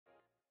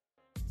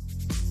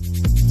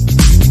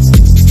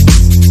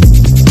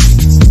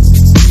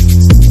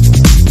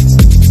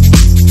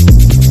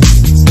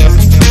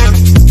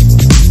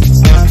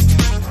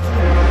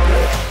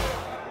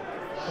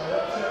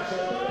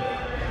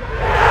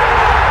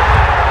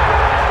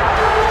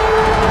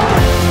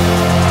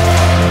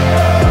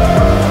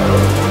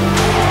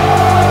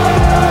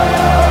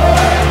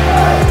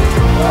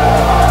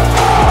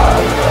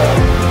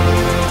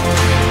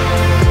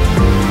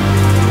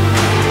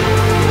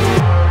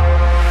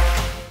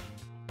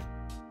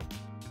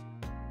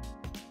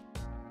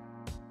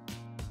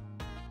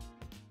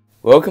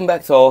Welcome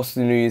back to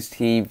Arsenal News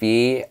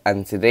TV,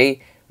 and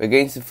today we're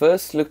going to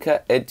first look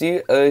at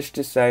Edu urged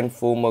to sign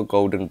former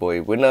Golden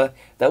Boy winner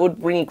that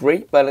would bring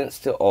great balance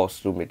to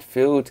Arsenal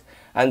midfield,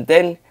 and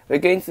then we're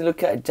going to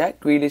look at Jack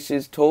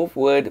Grealish's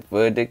 12-word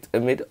verdict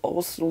amid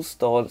Arsenal's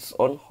stance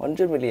on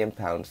 £100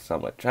 million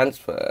summer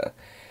transfer.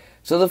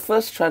 So the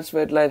first transfer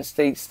headline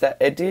states that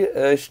Edu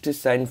urged to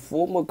sign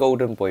former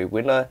Golden Boy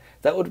winner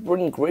that would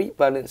bring great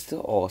balance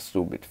to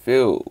Arsenal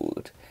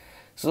midfield.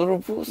 So the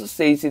reports are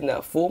stating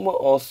that former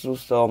Arsenal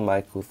star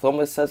Michael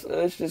Thomas has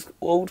urged his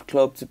old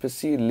club to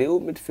pursue Lille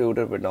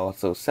midfielder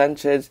Renato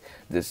Sanches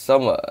this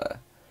summer.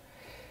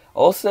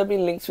 Also have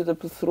been linked with a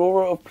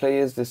plethora of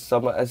players this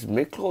summer as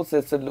Mikel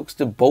Arteta looks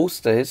to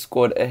bolster his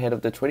squad ahead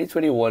of the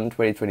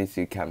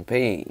 2021-2022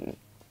 campaign.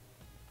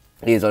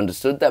 It is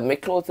understood that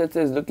Mikel Arteta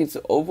is looking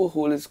to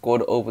overhaul his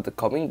squad over the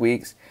coming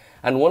weeks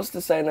and wants to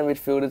sign a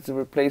midfielder to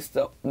replace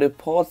the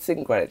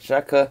departing Granit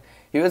Xhaka,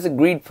 who has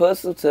agreed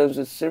personal terms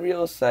with Serie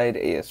A side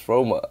AS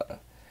Roma.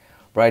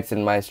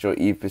 Brighton maestro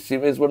Yves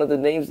Bissouma is one of the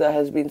names that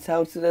has been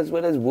touted, as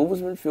well as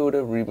Wolves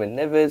midfielder Ruben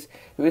Neves,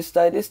 who is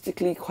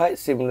stylistically quite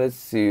similar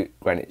to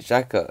Granit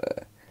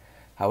Xhaka.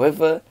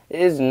 However, it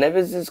is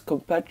Neves'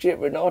 compatriot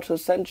Renato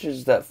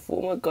Sanches that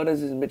former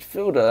Gunners'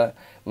 midfielder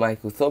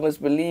Michael Thomas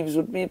believes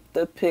would be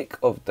the pick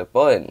of the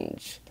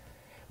bunch.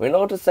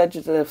 Renato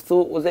Sanches, I have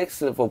thought, was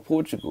excellent for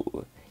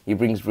Portugal. He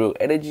brings real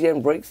energy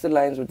and breaks the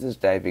lines with his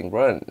diving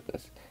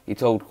runs, he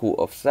told Court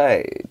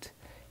Offside.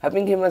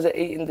 Having him as an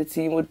 8 in the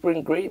team would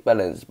bring great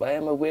balance, but I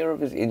am aware of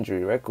his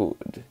injury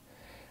record.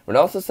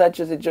 Renato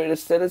Sanches enjoyed a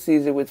stellar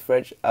season with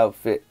French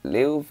outfit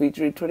Lille,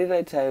 featuring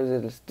 29 times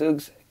in the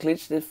Stugs,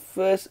 clinched their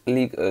first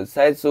Ligue 1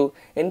 title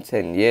in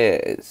 10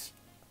 years.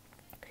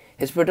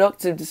 His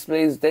productive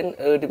displays then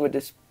earned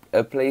him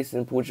a place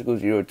in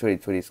Portugal's Euro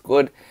 2020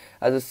 squad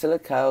as the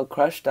Selecao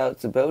crashed out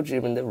to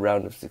Belgium in the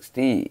round of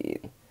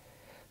 16.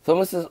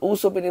 Thomas has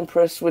also been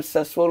impressed with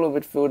Sassuolo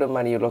midfielder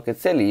Manuel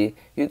Locatelli,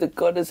 who the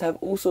Gunners have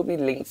also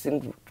been linked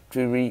in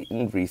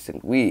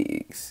recent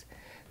weeks.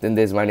 Then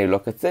there's Manuel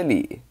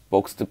Locatelli.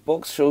 Box to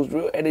box, shows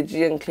real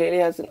energy and clearly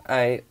has an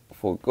eye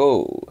for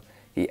goal.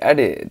 He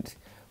added,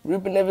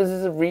 Ruben Neves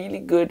is a really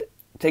good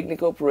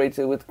technical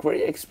operator with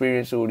great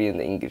experience already in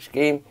the English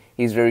game.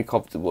 He's very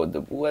comfortable at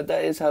the ball, and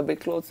that is how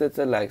Mikel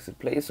Arteta likes to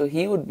play, so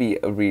he would be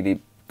a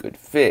really good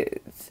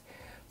fit.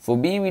 For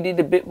me, we need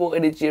a bit more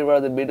energy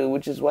around the middle,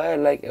 which is why I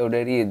like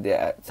Elneny in there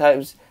at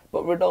times,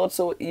 but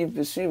Renato or Yves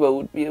Bissouma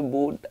would be a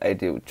more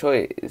ideal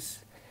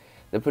choice.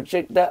 The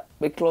project that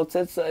Mikel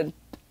Arteta and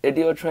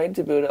Eddie are trying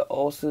to build at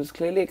Arsenal is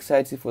clearly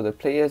exciting for the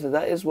players, and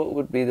that is what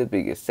would be the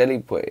biggest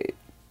selling point.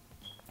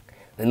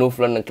 The North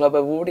London club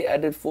have already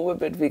added former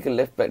Benfica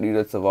left-back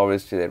Nuno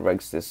Tavares to their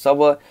ranks this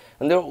summer,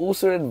 and there are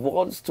also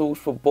advanced talks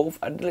for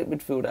both Anderlecht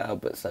midfielder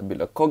Albert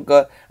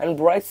Sabila and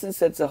Brighton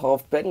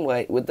centre-half Ben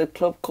White, with the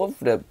club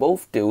confident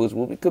both deals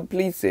will be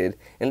completed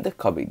in the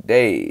coming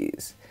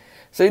days.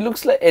 So it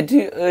looks like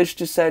Edu urged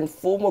to sign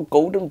former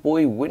Golden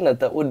Boy winner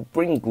that would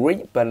bring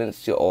great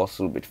balance to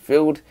Arsenal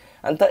midfield,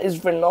 and that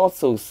is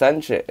Renato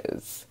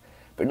Sanches.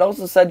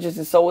 Renato Sanches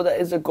is someone that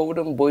is a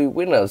Golden Boy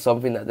winner,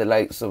 something that the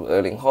likes of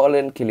Erling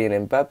Haaland,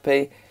 Kylian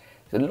Mbappe,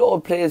 a lot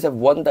of players have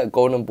won that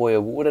Golden Boy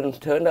award and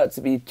turned out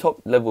to be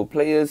top level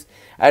players,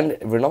 and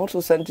Renato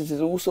Sanches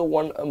is also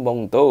one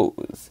among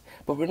those.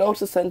 But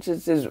Renato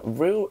Sanches'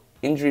 real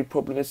injury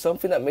problem is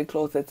something that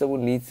Mikel Arteta will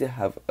need to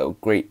have a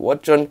great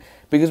watch on,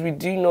 because we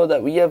do know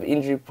that we have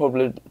injury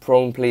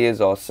prone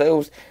players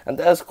ourselves, and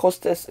that has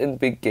cost us in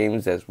big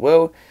games as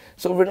well.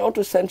 So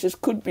Renato Sanches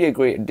could be a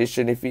great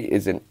addition if he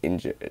isn't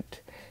injured.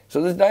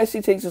 So this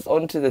nicely takes us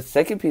on to the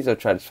second piece of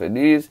transfer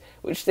news,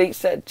 which states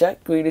that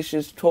Jack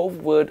Grealish's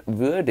 12-word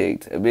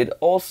verdict amid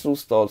Arsenal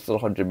starts on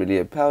 £100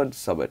 million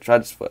summer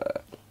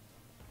transfer.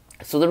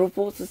 So the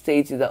reports are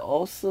stating that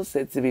Arsenal is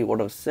said to be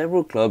one of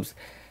several clubs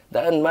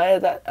that admire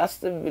that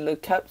Aston Villa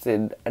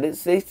captain, and it's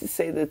safe to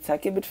say the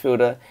attacking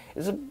midfielder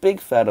is a big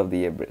fan of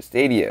the Emirates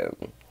Stadium.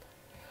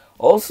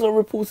 Also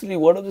reportedly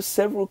one of the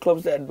several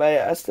clubs that admire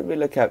Aston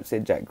Villa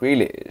captain Jack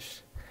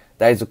Grealish.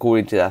 That is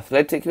according to The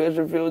Athletic, who has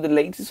revealed the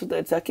latest of the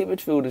attacking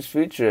midfielder's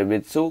future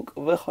amid talk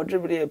of a £100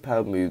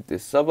 million move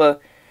this summer,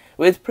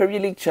 with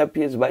Premier League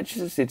champions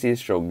Manchester City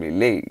strongly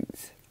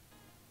linked.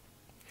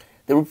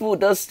 The report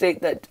does state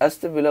that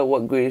Aston Villa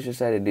want Grealish to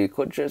sign a new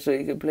contract so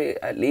he can play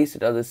at least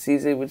another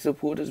season with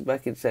supporters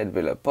back inside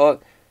Villa Park,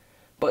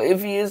 but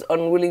if he is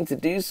unwilling to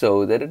do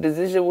so, then a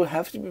decision will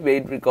have to be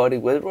made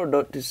regarding whether or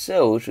not to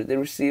sell should they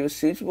receive a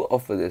suitable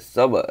offer this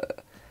summer.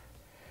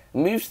 A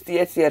move to the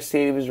Etihad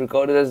Stadium is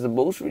regarded as the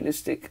most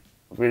realistic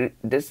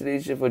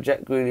destination for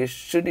Jack Grealish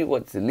should he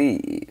want to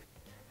leave.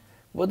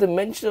 But the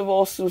mention of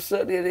Arsenal is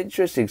certainly an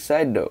interesting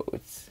side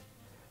note.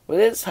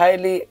 But it's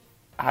highly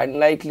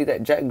unlikely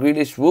that Jack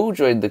Grealish will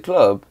join the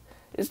club,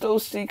 it's no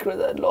secret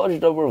that a large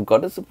number of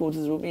Gunner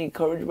supporters will be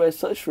encouraged by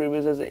such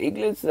rumours, as the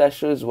England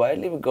international is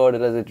widely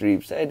regarded as a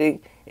dream signing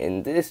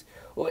in this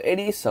or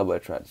any summer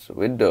transfer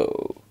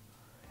window.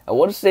 At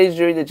one stage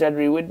during the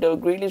January window,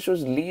 Grealish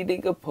was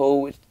leading a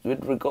poll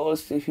with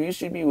regards to who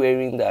should be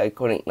wearing the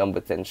iconic number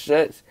 10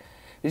 shirts,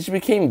 This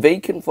became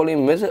vacant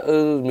following Mesut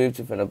Ozil's move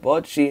to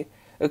Fenerbahce,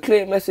 a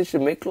clear message to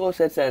Mikel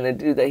Arteta and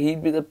Edu that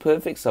he'd be the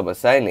perfect summer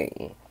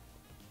signing.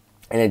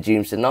 In a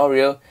dream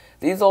scenario,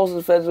 these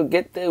Arsenal fans would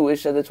get their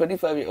wish that the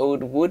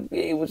 25-year-old would be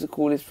able to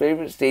call his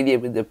favourite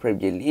stadium in the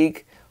Premier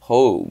League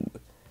home.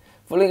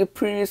 Following a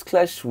previous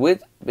clash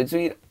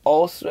between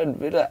Arsenal and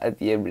Villa at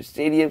the Emirates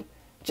Stadium,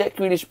 Jack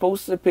Grealish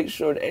posted a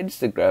picture on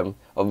Instagram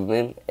of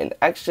him in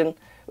action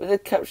with the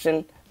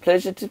caption,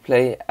 "Pleasure to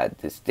play at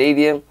this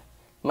stadium,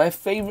 my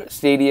favourite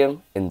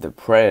stadium in the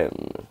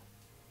Prem."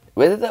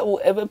 Whether that will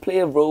ever play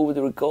a role with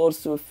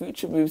regards to a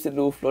future move to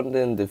North London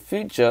in the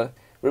future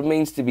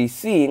remains to be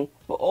seen,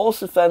 but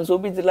also fans will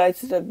be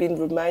delighted to have been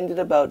reminded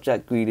about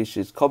Jack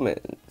Grealish's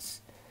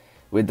comments.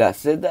 With that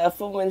said, the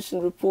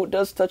aforementioned report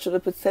does touch on the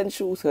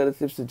potential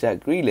alternatives to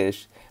Jack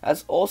Grealish,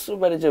 as Arsenal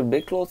manager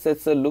Mikel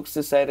Arteta looks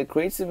to sign a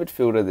creative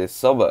midfielder this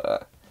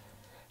summer.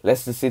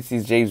 Leicester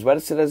City's James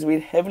Maddison has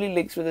been heavily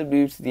linked with a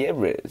move to the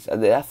Emirates,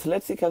 and the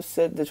Athletic have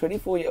said the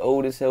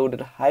 24-year-old is held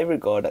in high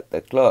regard at the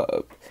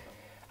club.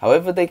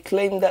 However, they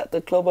claim that the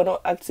club are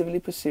not actively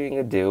pursuing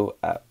a deal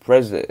at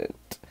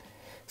present.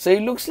 So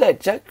it looks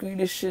like Jack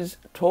Grealish's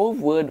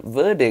 12-word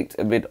verdict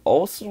amid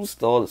Arsenal's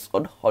stance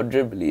on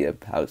 £100 million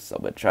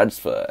summer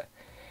transfer.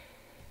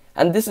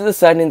 And this is a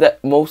signing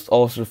that most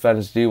Arsenal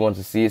fans do want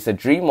to see. It's a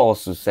dream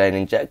Arsenal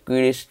signing. Jack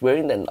Grealish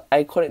wearing the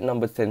iconic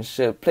number 10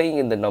 shirt, playing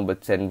in the number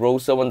 10 role,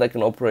 someone that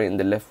can operate in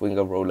the left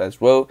winger role as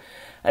well,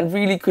 and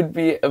really could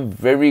be a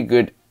very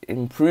good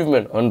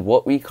improvement on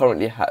what we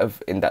currently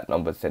have in that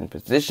number 10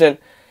 position.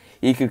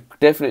 He could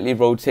definitely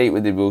rotate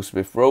with the Will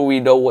Smith role. We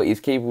know what he's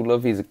capable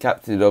of. He's a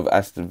captain of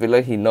Aston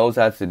Villa. He knows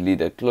how to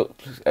lead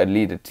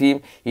a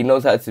team. He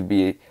knows how to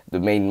be the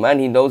main man.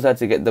 He knows how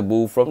to get the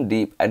ball from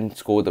deep and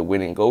score the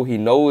winning goal. He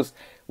knows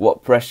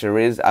what pressure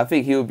is. I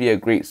think he would be a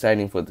great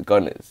signing for the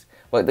Gunners.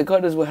 But the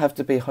Gunners will have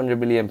to pay £100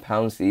 million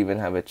to even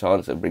have a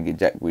chance of bringing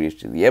Jack Grealish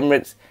to the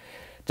Emirates.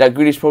 Jack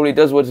Grealish probably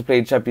does want to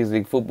play Champions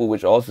League football,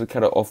 which Arsenal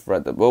cannot offer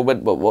at the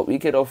moment, but what we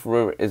can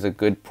offer is a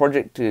good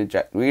project to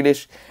Jack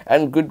Grealish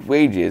and good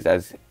wages,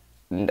 as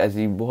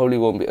he probably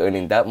won't be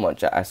earning that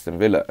much at Aston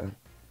Villa.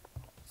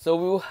 So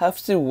we will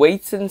have to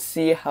wait and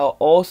see how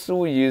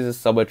Arsenal will use the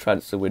summer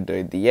transfer window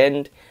in the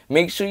end.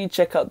 Make sure you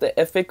check out the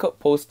FA Cup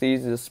poster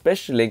using the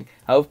special link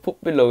I've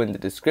put below in the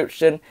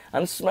description,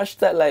 and smash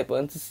that like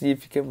button to see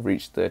if you can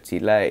reach 30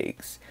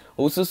 likes.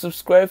 Also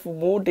subscribe for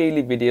more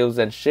daily videos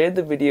and share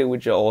the video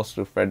with your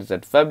Arsenal friends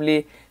and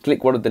family.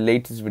 Click one of the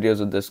latest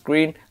videos on the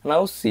screen and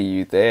I'll see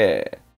you there.